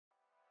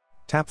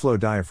TAPFLO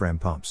diaphragm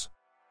pumps.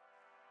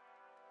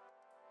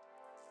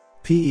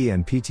 PE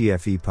and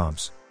PTFE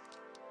pumps.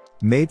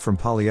 Made from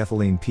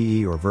polyethylene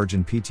PE or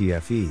virgin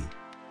PTFE.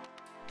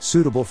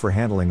 Suitable for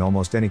handling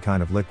almost any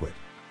kind of liquid.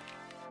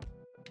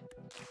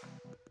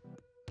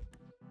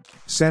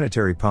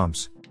 Sanitary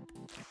pumps.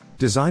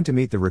 Designed to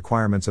meet the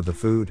requirements of the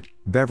food,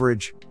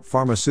 beverage,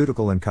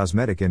 pharmaceutical and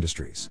cosmetic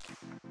industries.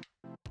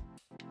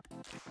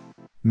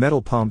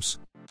 Metal pumps.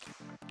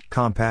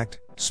 Compact,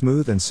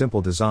 smooth and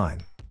simple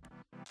design.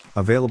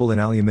 Available in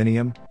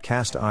aluminum,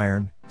 cast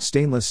iron,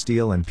 stainless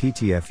steel and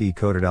PTFE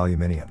coated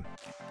aluminum.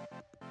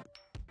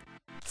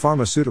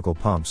 Pharmaceutical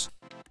pumps.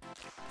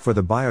 For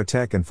the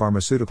biotech and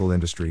pharmaceutical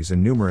industries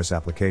in numerous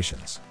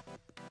applications.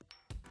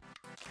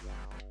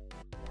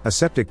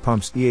 Aseptic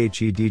pumps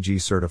EHEDG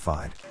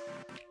certified.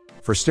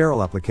 For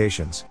sterile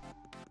applications.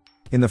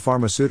 In the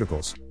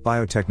pharmaceuticals,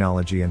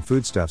 biotechnology and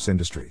foodstuffs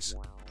industries.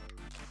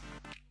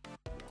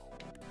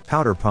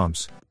 Powder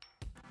pumps.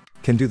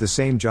 Can do the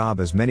same job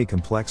as many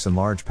complex and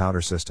large powder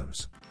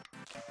systems.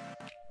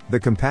 The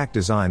compact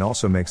design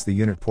also makes the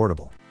unit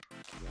portable.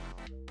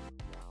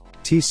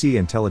 TC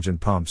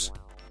Intelligent Pumps.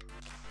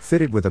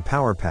 Fitted with a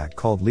power pack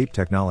called LEAP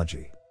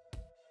technology.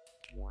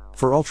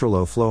 For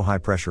ultra-low flow high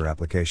pressure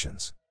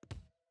applications.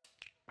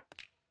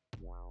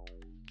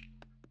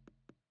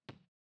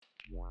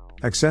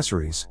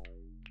 Accessories.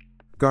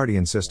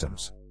 Guardian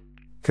systems.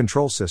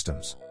 Control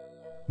systems.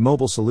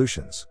 Mobile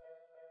solutions.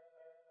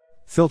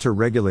 Filter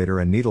regulator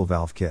and needle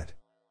valve kit.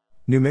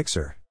 New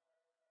mixer.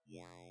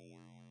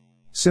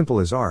 Simple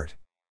as art.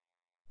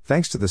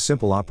 Thanks to the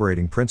simple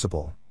operating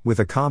principle, with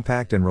a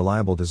compact and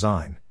reliable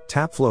design,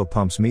 TAPFLO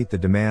pumps meet the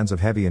demands of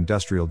heavy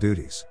industrial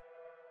duties.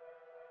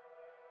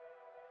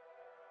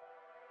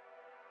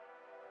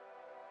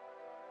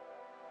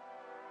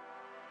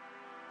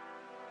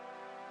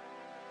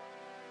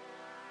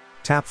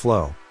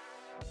 TAPFLO.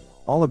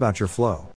 All about your flow.